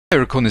I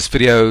recording this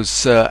video.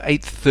 It's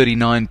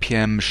 8:39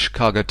 p.m.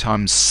 Chicago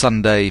time,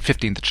 Sunday,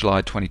 15th of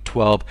July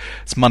 2012.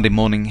 It's Monday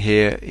morning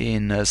here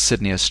in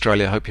Sydney,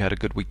 Australia. Hope you had a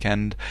good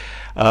weekend.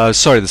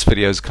 Sorry this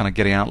video is kind of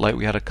getting out late.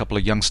 We had a couple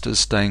of youngsters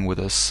staying with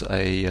us,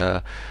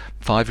 a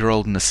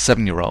 5-year-old and a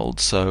 7-year-old,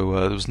 so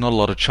there was not a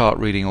lot of chart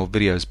reading or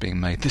videos being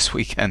made this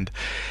weekend.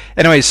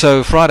 Anyway,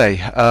 so Friday,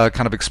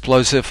 kind of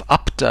explosive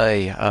up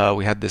day.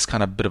 We had this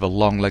kind of bit of a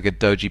long-legged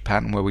doji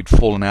pattern where we'd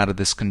fallen out of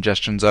this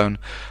congestion zone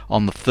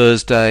on the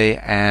Thursday,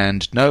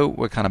 and no,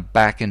 we're kind of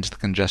back into the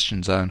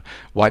congestion zone.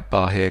 White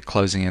bar here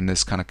closing in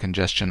this kind of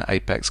congestion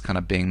apex kind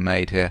of being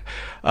made here.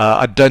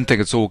 I don't think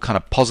it's all kind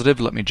of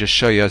positive. Let me just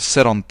show you. I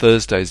said on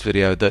Thursday's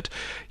video that,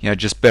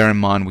 just bear in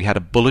mind we had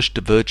a bullish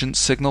divergence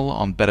signal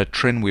on better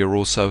trend. We were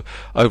also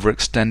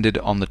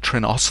overextended on the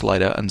trend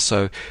oscillator, and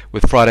so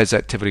with Friday's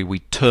activity we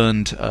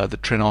turned the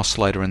trend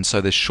oscillator, and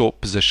so this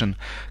short position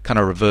kind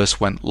of reverse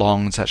went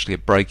long. It's actually a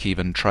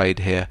break-even trade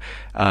here,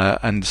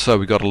 and so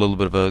we got a little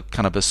bit of a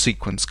kind of a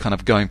sequence kind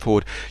of going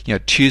forward.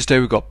 Tuesday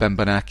we got Ben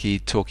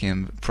Bernanke talking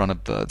in front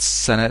of the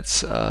Senate,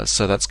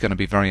 so that's going to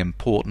be very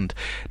important.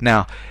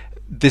 Now,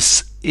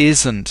 this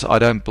isn't, I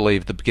don't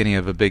believe, the beginning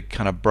of a big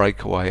kind of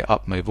breakaway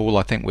up move. All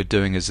I think we're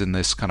doing is in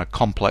this kind of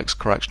complex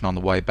correction on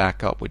the way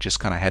back up. We're just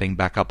kind of heading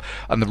back up.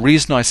 And the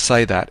reason I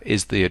say that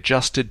is the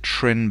adjusted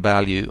trend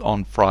value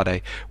on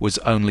Friday was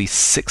only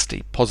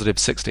 60, positive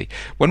 60.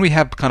 When we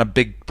have kind of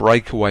big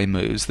breakaway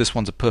moves, this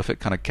one's a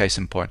perfect kind of case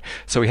in point.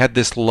 So we had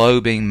this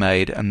low being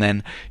made, and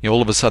then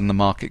all of a sudden the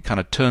market kind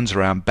of turns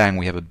around, bang,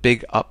 we have a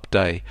big up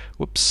day.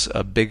 Whoops,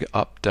 a big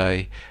up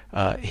day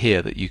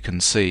here that you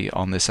can see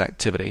on this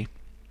activity.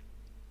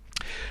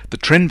 The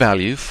trend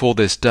value for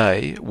this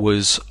day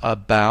was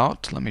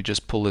about, let me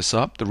just pull this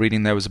up, the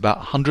reading there was about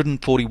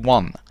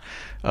 141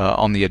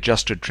 on the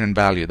adjusted trend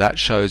value. That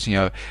shows,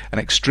 an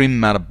extreme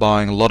amount of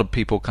buying, a lot of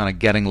people kind of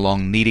getting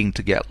long, needing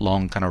to get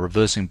long, kind of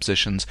reversing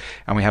positions,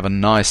 and we have a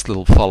nice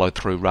little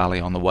follow-through rally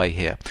on the way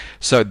here.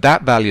 So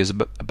that value is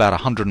about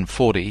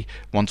 140.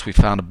 Once we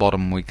found a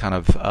bottom, we kind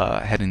of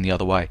heading the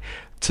other way.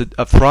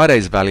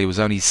 Friday's value was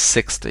only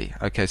 60.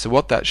 Okay, so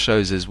what that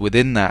shows is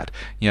within that,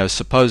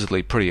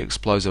 supposedly pretty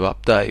explosive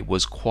up day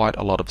was quite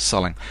a lot of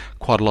selling,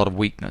 quite a lot of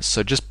weakness.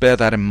 So just bear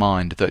that in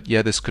mind that,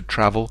 this could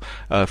travel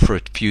for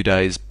a few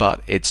days,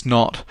 but it's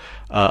not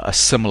a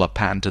similar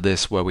pattern to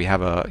this where we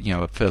have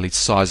a fairly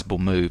sizable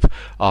move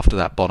after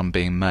that bottom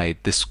being made.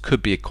 This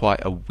could be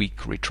quite a weak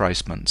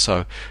retracement,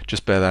 so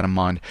just bear that in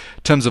mind.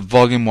 In terms of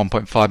volume,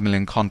 1.5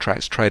 million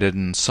contracts traded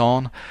and so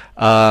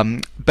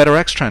on. Better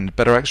X trend.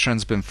 Better X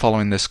trend's been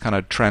following this kind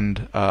of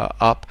trend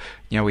up.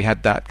 We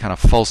had that kind of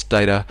false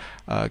data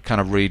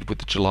kind of read with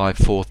the July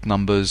 4th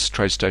numbers.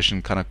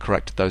 TradeStation kind of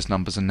corrected those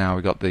numbers, and now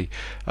we got the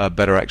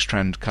Better X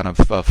trend kind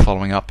of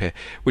following up here,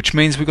 which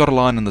means we got a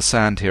line in the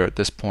sand here at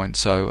this point.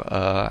 So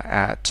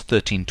at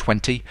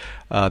 1320,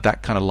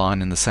 that kind of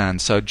line in the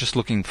sand. So just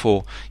looking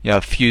for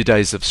a few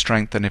days of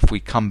strength, and if we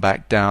come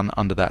back down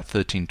under that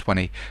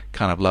 1320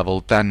 kind of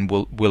level, then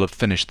we'll have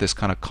finished this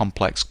kind of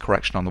complex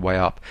correction on the way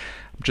up.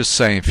 I'm just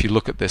saying, if you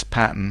look at this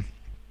pattern,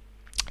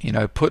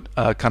 put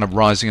kind of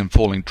rising and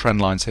falling trend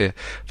lines here.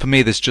 For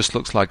me, this just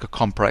looks like a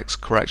complex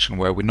correction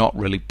where we're not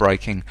really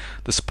breaking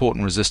the support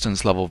and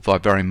resistance level by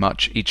very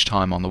much each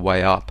time on the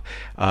way up.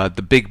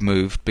 The big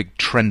move, big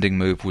trending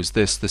move was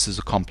this. This is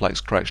a complex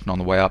correction on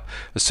the way up.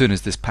 As soon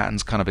as this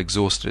pattern's kind of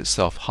exhausted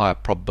itself, higher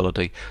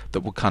probability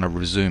that we'll kind of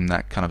resume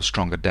that kind of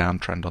stronger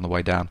downtrend on the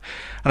way down.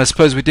 And I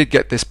suppose we did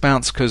get this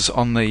bounce because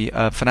on the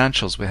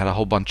financials we had a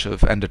whole bunch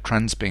of end of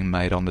trends being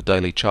made on the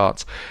daily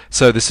charts.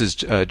 So this is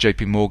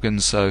JP Morgan.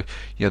 So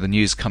the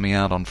news coming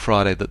out on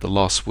Friday that the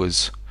loss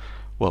was,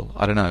 well,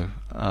 I don't know,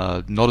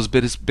 not as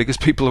big as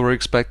people were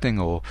expecting,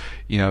 or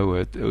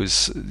it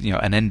was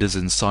an end is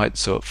in sight.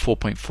 So at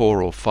 4.4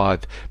 or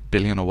 5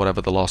 billion or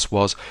whatever the loss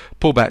was,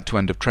 pullback to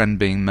end of trend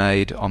being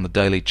made on the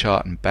daily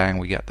chart, and bang,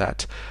 we get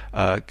that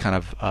kind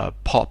of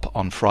pop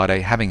on Friday,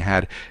 having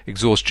had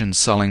exhaustion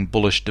selling,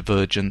 bullish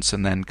divergence,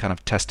 and then kind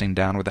of testing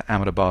down with the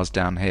amateur bars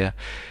down here.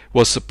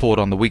 Was support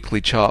on the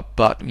weekly chart,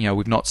 but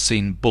we've not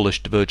seen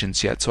bullish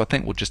divergence yet, so I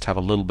think we'll just have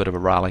a little bit of a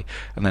rally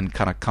and then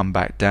kind of come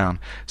back down.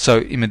 So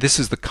this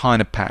is the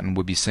kind of pattern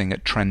we'll be seeing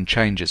at trend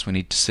changes. We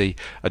need to see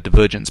a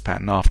divergence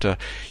pattern after,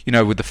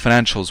 with the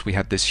financials we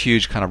had this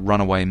huge kind of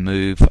runaway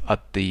move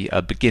at the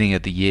beginning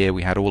of the year.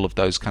 We had all of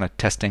those kind of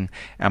testing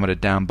amateur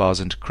down bars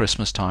into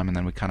Christmas time, and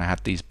then we kind of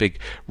had these big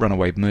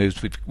runaway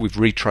moves. We've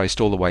retraced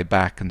all the way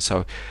back, and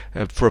so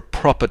for a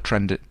proper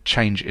trend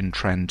change in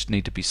trend,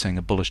 need to be seeing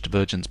a bullish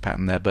divergence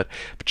pattern there. But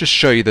just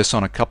show you this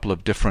on a couple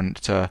of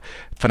different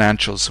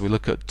financials. So we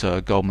look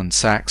at Goldman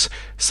Sachs,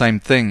 same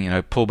thing,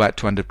 pullback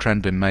to end of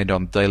trend being made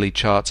on daily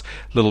charts,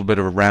 a little bit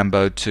of a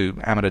Rambo to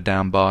amateur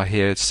down bar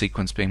here,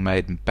 sequence being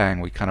made, and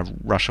bang, we kind of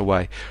rush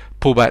away.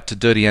 Pullback to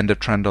dirty end of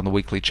trend on the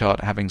weekly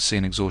chart, having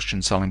seen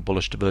exhaustion selling,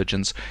 bullish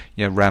divergence,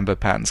 Rambo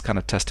patterns kind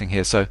of testing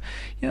here. So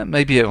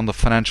maybe on the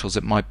financials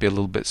it might be a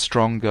little bit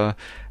stronger.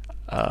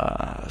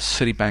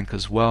 Citibank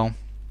as well.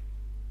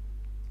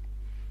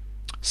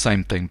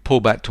 Same thing,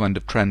 pullback to end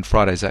of trend.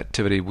 Friday's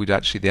activity,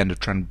 the end of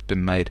trend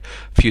been made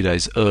a few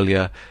days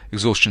earlier.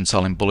 Exhaustion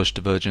selling, bullish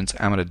divergence,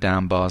 amateur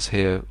down bars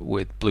here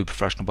with blue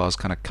professional bars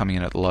kind of coming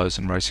in at the lows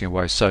and racing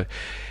away. So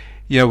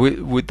yeah,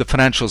 with the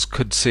financials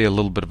could see a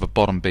little bit of a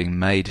bottom being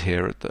made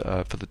here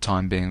for the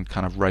time being,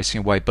 kind of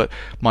racing away. But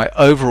my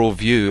overall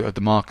view of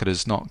the market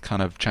has not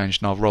kind of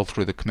changed, and I'll roll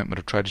through the commitment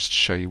of traders to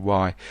show you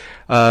why.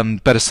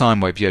 Better sine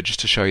wave, yeah, just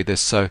to show you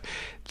this. So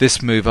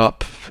this move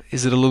up,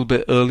 is it a little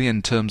bit early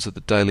in terms of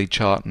the daily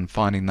chart and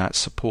finding that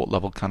support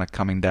level kind of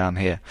coming down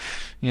here?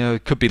 You know,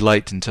 it could be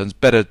late in terms.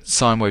 Better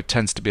sine wave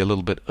tends to be a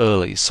little bit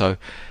early, so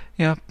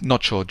yeah,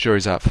 not sure.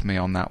 Jury's out for me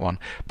on that one.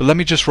 But let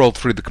me just roll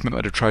through the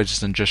commitment of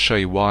traders and just show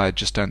you why. I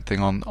just don't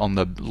think on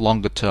the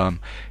longer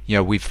term, you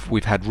know,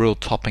 we've had real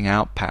topping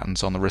out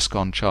patterns on the risk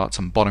on charts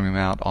and bottoming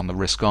out on the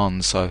risk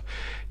on. So,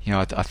 you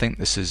know, I think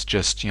this is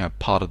just, you know,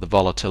 part of the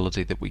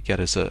volatility that we get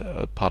as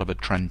a part of a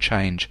trend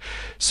change.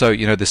 So,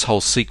 you know, this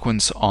whole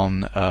sequence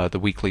on the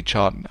weekly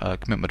chart,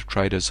 commitment of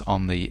traders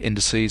on the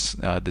indices.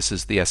 This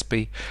is the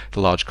SP,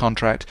 the large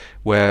contract,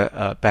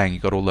 where bang, you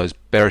got all those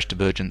bearish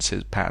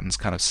divergences patterns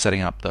kind of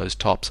setting up those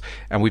tops,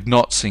 and we've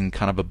not seen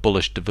kind of a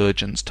bullish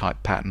divergence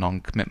type pattern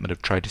on commitment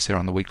of traders here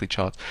on the weekly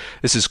chart.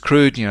 This is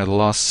crude. You know, the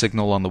last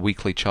signal on the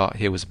weekly chart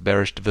here was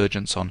bearish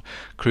divergence on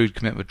crude.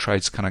 Commitment of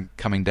trades kind of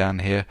coming down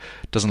here.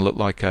 Doesn't look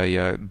like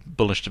a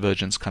bullish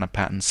divergence kind of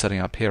pattern setting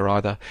up here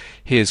either.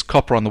 Here's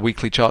copper on the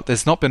weekly chart.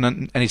 There's not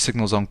been any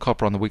signals on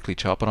copper on the weekly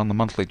chart, but on the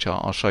monthly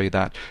chart I'll show you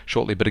that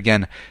shortly. But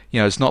again, you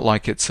know, it's not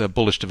like it's a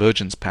bullish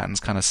divergence patterns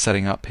kind of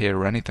setting up here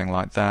or anything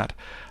like that.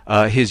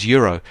 Here's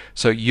euro.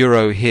 So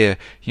euro here,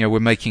 you know, we're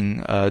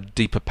making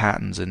deeper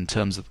patterns in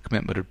terms of the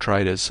commitment of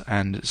traders,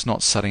 and it's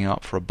not setting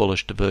up for a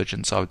bullish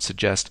divergence, I would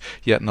suggest.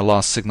 Yet in the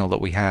last signal that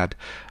we had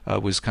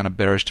was kind of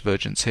bearish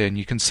divergence here, and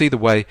you can see the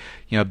way,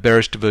 you know,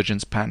 bearish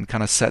divergence pattern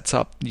kind of sets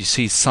up. You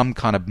see some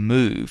kind of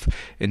move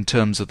in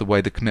terms of the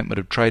way the commitment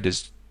of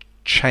traders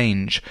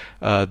change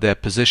their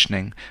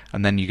positioning,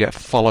 and then you get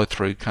follow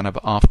through kind of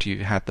after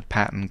you had the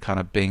pattern kind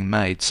of being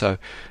made. So,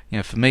 you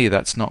know, for me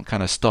that's not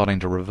kind of starting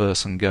to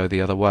reverse and go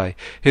the other way.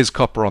 Here's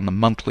copper on the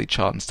monthly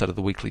chart instead of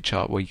the weekly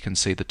chart, where you can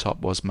see the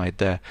top was made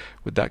there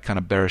with that kind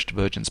of bearish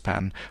divergence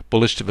pattern,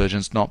 bullish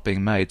divergence not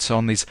being made. So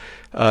on these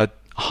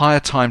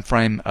higher time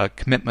frame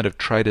commitment of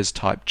traders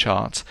type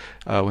charts,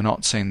 we're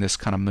not seeing this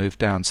kind of move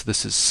down. So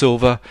this is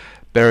silver,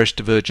 bearish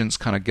divergence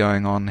kind of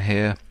going on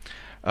here.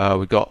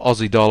 We've got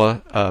Aussie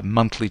dollar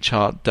monthly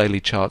chart, daily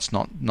charts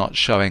not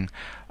showing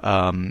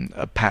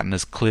a pattern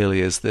as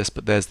clearly as this,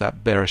 but there's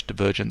that bearish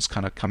divergence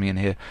kind of coming in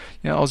here.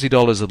 You know, Aussie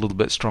dollar is a little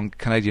bit strong,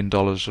 Canadian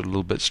dollars are a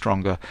little bit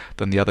stronger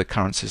than the other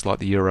currencies like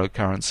the euro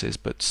currencies,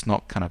 but it's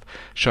not kind of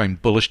showing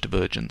bullish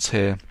divergence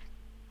here.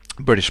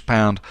 British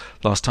pound,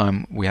 last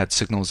time we had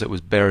signals it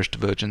was bearish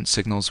divergence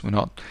signals. We're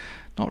not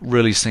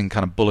really seeing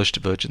kind of bullish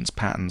divergence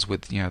patterns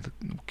with, you know, the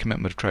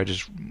commitment of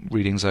traders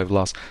readings over the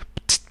last,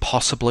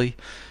 possibly,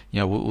 you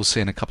know, we'll see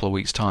in a couple of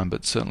weeks' time,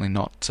 but certainly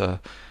not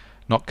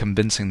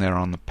convincing there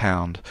on the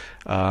pound.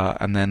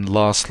 And then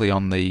lastly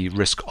on the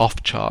risk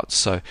off charts,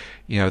 so,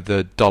 you know,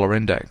 the dollar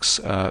index,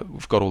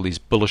 we've got all these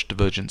bullish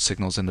divergence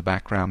signals in the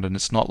background, and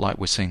it's not like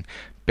we're seeing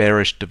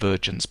bearish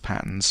divergence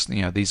patterns.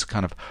 You know, these are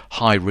kind of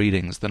high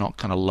readings, they're not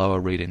kind of lower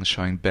readings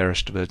showing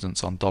bearish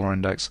divergence on dollar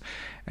index.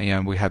 And, you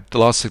know, we have the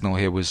last signal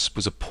here was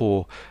a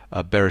poor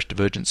bearish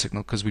divergence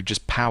signal because we've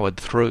just powered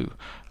through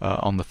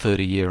on the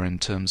 30-year in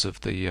terms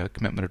of the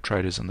commitment of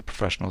traders and the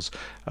professionals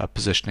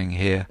positioning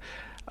here.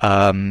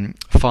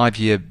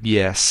 5-year,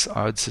 yes,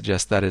 I would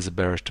suggest that is a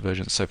bearish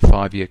divergence. So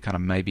 5-year kind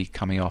of maybe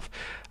coming off.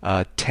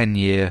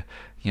 10-year,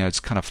 you know, it's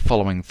kind of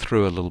following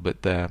through a little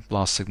bit there.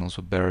 Last signals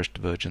were bearish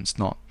divergence,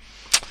 not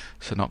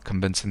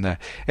convincing there.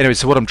 Anyway,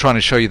 so what I'm trying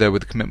to show you there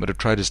with the commitment of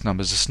traders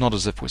numbers, it's not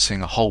as if we're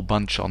seeing a whole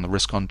bunch on the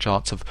risk on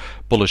charts of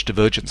bullish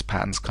divergence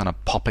patterns kind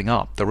of popping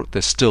up.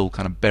 There's still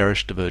kind of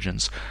bearish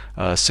divergence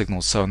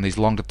signals. So in these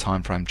longer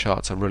time frame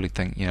charts, I really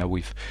think, you know,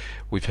 we've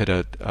hit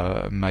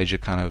a major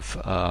kind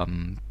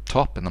of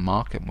top in the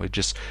market, and we're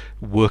just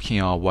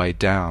working our way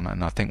down,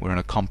 and I think we're in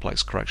a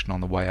complex correction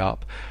on the way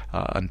up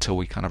until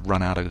we kind of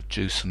run out of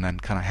juice and then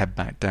kind of head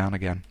back down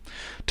again.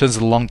 In terms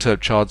of the long-term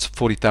charts,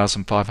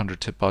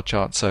 40,500 tip bar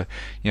chart, so,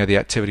 you know, the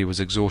activity was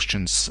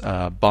exhaustion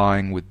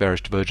buying with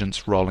bearish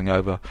divergence rolling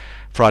over.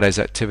 Friday's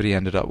activity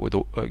ended up with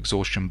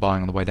exhaustion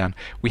buying on the way down.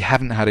 We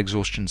haven't had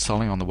exhaustion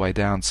selling on the way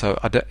down, so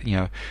I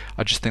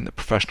just think that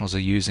professionals are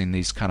using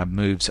these kind of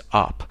moves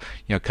up,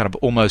 you know, kind of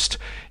almost,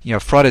 you know,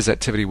 Friday's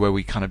activity where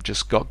we kind of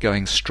just got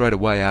going straight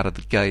away out of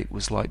the gate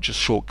was like just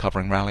short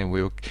covering rally, and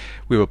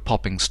we were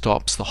popping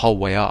stops the whole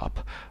way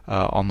up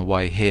on the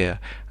way here,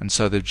 and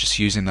so they're just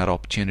using that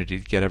opportunity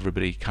to get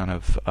everybody kind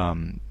of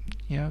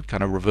you know,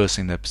 kind of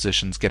reversing their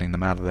positions, getting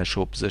them out of their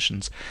short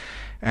positions.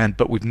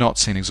 But we've not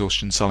seen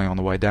exhaustion selling on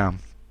the way down.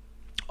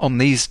 On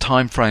these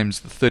time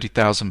frames, the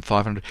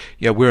 30,500,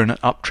 yeah, we're in an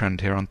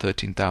uptrend here on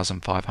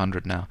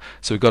 13,500 now.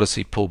 So we've got to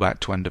see pullback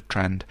to end of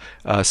trend.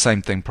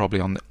 Same thing probably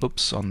on the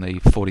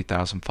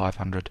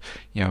 40,500.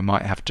 You know,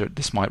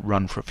 this might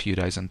run for a few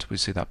days until we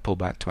see that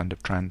pullback to end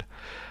of trend.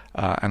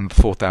 and the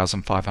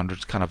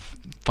 4,500 kind of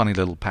funny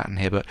little pattern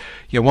here. But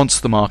once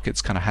the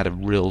market's kind of had a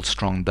real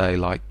strong day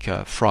like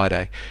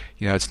Friday,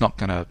 it's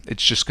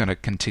just gonna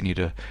continue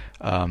to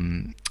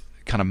kind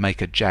of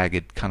make a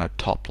jagged kind of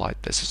top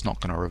like this. It's not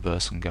going to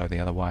reverse and go the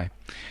other way.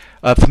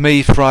 For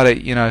me,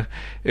 Friday,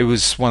 it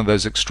was one of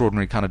those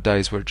extraordinary kind of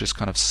days where it just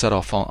kind of set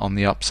off on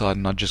the upside,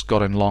 and I just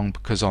got in long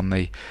because on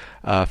the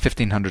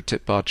 1500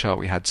 tip bar chart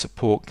we had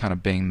support kind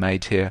of being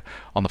made here.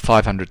 On the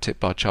 500 tip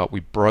bar chart we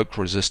broke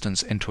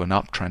resistance into an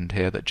uptrend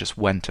here that just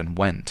went and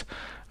went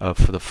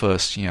for the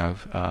first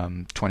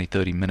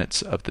 20-30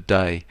 minutes of the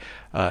day.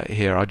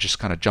 Here I just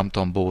kind of jumped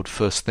on board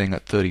first thing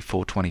at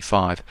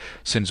 34.25 as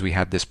soon as we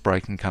had this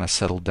break and kind of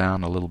settled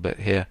down a little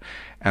bit here,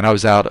 and I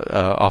was out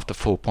after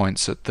 4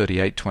 points at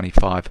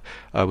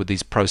 38.25 with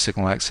these pro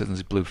signal exits and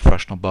these blue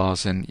professional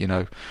bars in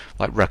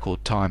like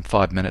record time,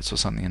 5 minutes or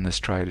something in this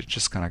trade. It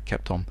just kind of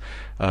kept on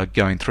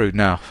going through.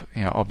 Now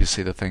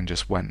obviously the thing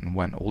just went and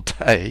went all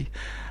day,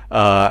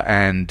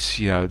 and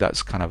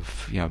that's kind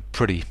of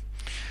pretty,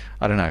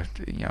 I don't know,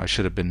 I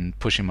should have been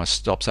pushing my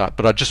stops out,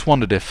 but I just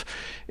wondered if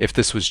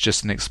this was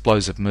just an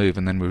explosive move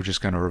and then we were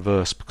just going to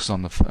reverse, because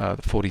on the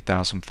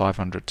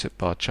 40,500 tip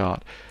bar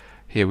chart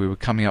here we were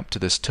coming up to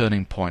this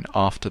turning point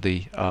after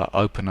the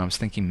open. I was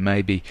thinking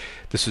maybe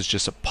this was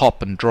just a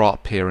pop and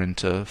drop here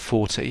into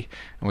 40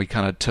 and we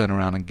kind of turn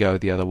around and go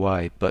the other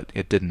way, but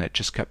it didn't. It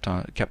just kept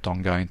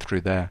on going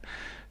through there.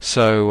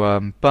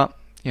 So but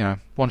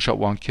one shot,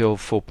 one kill,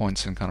 4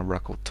 points in kind of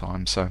record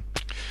time, so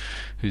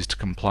who's to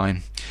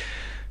complain?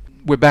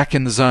 We're back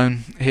in the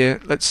zone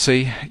here. Let's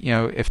see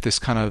if this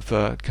kind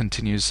of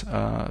continues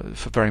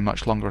for very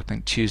much longer. I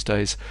think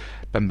Tuesday's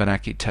Ben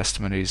Bernanke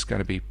testimony is going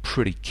to be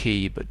pretty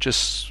key, but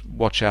just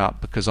watch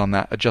out, because on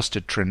that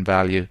adjusted trend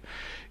value,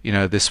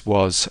 this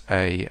was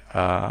a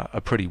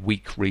pretty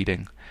weak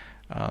reading.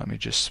 Let me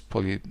just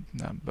pull you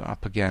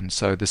up again.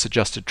 So this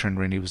adjusted trend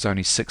reading was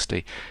only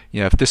 60.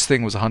 If this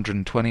thing was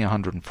 120,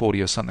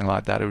 140 or something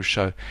like that, it would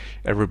show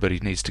everybody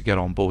needs to get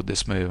on board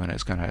this move and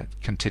it's going to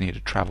continue to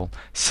travel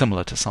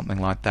similar to something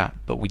like that.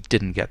 But we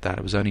didn't get that.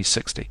 It was only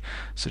 60.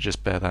 So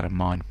just bear that in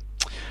mind.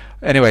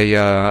 Anyway,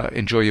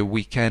 enjoy your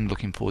weekend.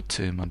 Looking forward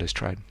to Monday's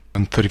trade.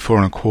 Long 34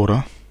 and a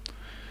quarter.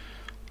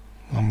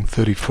 Long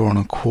 34 and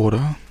a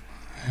quarter.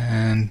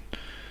 And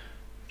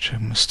check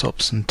my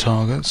stops and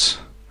targets.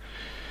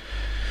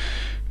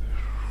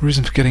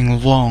 Reason for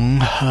getting long,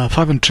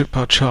 500 tip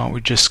bar chart,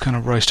 we just kind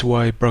of raced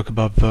away, broke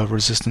above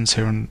resistance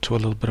here into a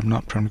little bit of an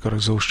uptrend. We've got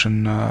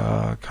exhaustion,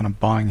 kind of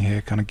buying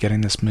here, kind of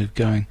getting this move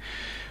going.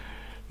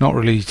 Not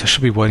really, I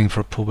should be waiting for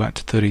a pullback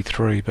to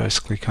 33,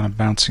 basically kind of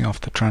bouncing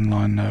off the trend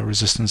line.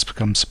 Resistance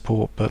becomes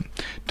support, but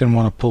didn't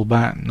want to pull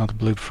back. Another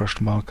blue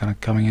professional bar kind of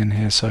coming in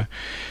here, so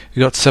you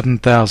got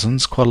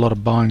 7,000s, quite a lot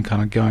of buying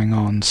kind of going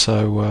on.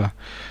 So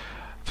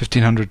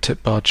 1500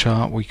 tip bar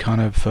chart, we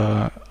kind of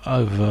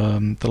over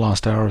the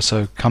last hour or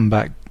so come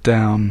back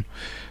down,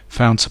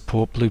 found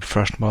support, blue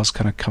professional bars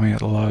kind of coming at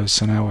the lows,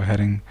 so now we're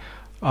heading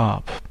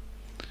up.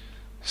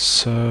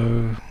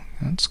 So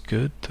that's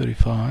good,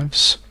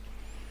 35s.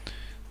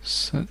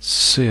 So let's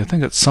see, I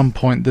think at some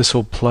point this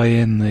will play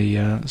in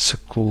the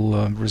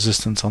cyclical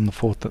resistance on the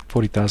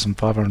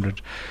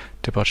 40,500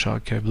 tip bar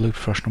chart. Okay, blue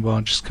professional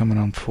bar just coming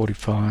on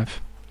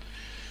 45.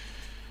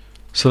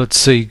 So let's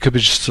see, could be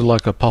just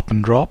like a pop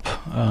and drop,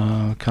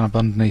 kind of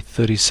underneath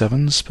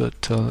 37s,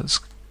 but let's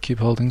keep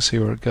holding, see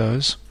where it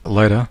goes.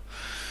 Later,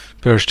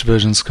 bearish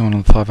divergence coming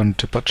on the 500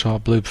 tip bar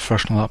chart, blue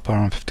professional up bar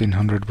on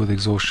 1500 with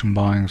exhaustion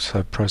buying,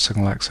 so pro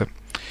signal exit.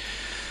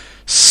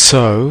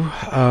 So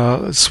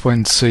let's wait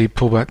and see,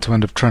 pullback to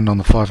end of trend on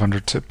the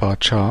 500 tip bar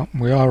chart.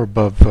 We are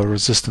above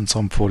resistance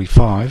on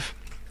 45,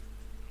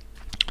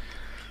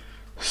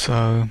 so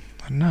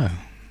I don't know,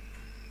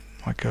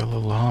 might go a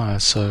little higher,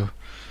 so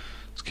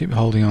let's keep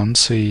holding on,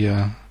 see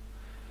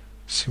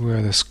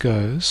where this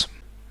goes.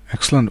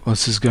 Excellent. Well,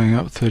 this is going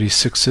up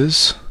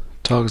 36s,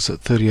 targets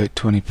at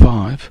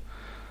 38.25.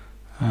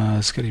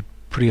 It's getting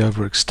pretty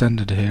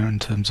overextended here in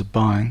terms of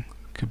buying.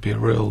 Could be a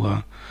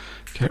real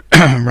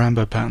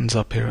Rambo patterns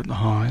up here at the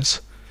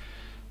highs.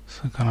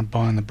 So kind of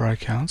buying the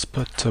breakouts,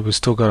 but we've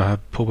still got to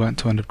have pullback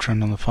to end of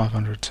trend on the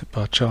 500 tip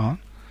bar chart.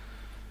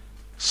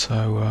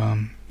 So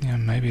yeah,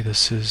 maybe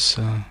this is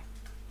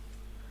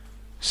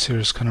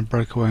serious kind of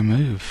breakaway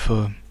move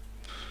for.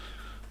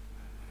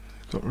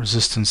 Got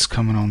resistance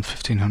coming on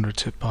 1500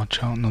 tip bar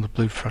chart, another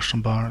blue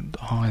professional bar at the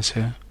highs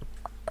here.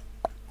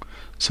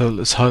 So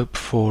let's hope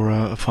for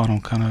a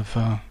final kind of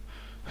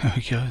there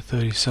we go,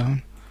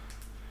 37.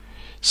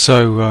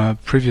 So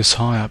previous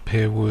high up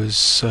here was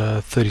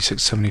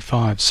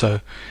 36.75,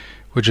 so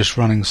we're just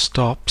running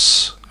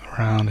stops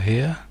around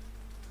here.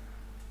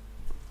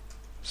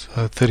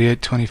 So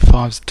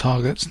 38.25 is the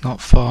target, it's not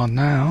far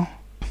now.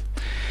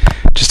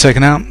 Just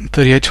taken out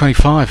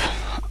 38.25.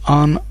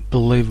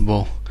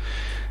 Unbelievable.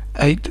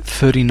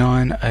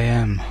 8:39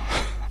 AM.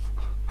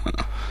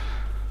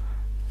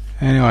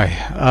 Anyway,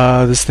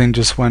 this thing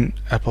just went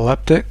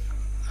epileptic.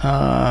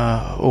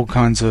 All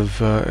kinds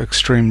of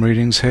extreme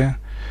readings here.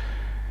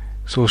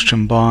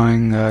 Exhaustion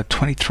buying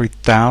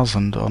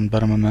 23,000 on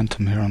better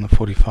momentum here on the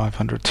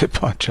 4500 tip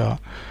bar chart.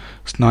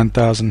 It's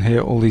 9,000 here.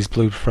 All these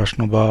blue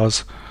professional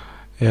bars.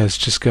 Yeah, it's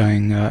just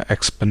going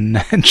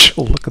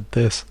exponential. Look at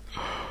this.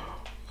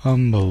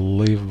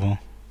 Unbelievable.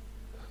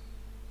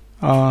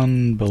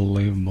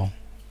 Unbelievable.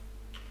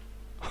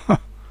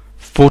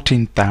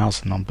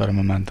 14,000 on better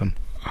momentum.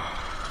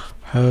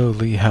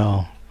 Holy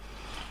hell.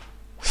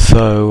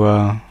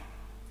 So,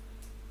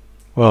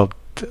 well,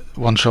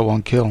 one shot,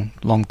 one kill.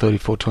 Long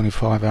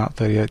 34.25, out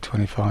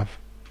 38.25.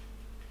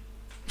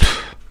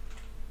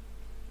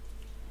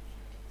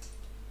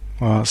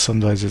 Well, some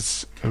days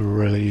it's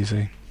really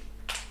easy.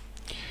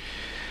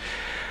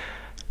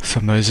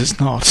 Some days it's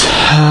not.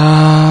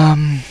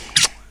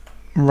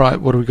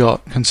 Right, what do we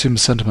got? Consumer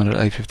sentiment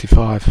at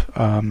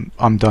 8.55.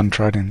 I'm done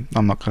trading.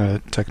 I'm not going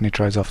to take any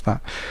trades off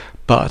that.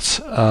 But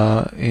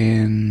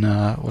in,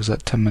 what was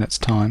that, 10 minutes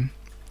time?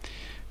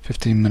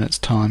 15 minutes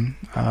time.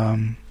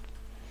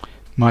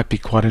 Might be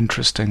quite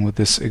interesting with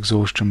this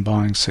exhaustion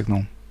buying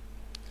signal.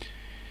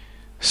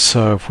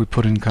 So if we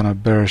put in kind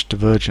of bearish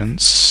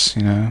divergence,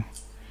 you know,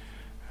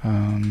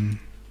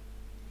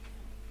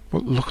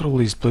 well, look at all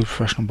these blue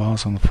professional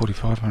bars on the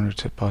 4500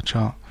 tip bar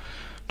chart.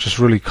 Just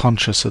really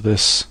conscious of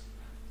this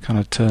kind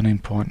of turning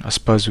point. I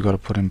suppose we've got to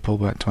put in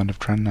pullback to end of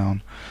trend now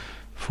on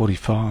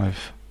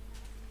 45.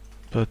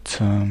 But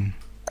well,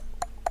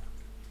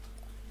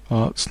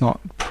 it's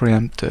not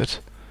preempted.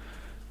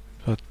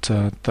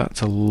 But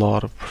that's a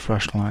lot of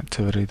professional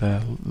activity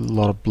there, a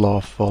lot of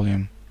blow-off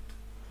volume.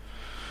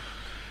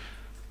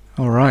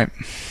 Alright.